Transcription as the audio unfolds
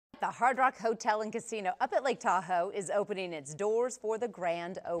The Hard Rock Hotel and Casino up at Lake Tahoe is opening its doors for the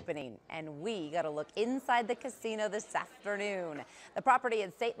grand opening, and we got to look inside the casino this afternoon. The property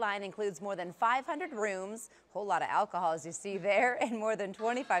at Stateline includes more than 500 rooms, a whole lot of alcohol as you see there, and more than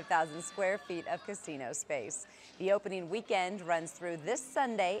 25,000 square feet of casino space. The opening weekend runs through this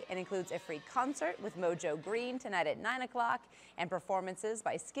Sunday and includes a free concert with Mojo Green tonight at 9 o'clock and performances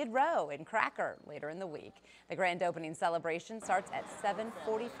by Skid Row and Cracker later in the week. The grand opening celebration starts at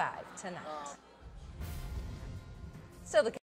 7:45 tonight. So the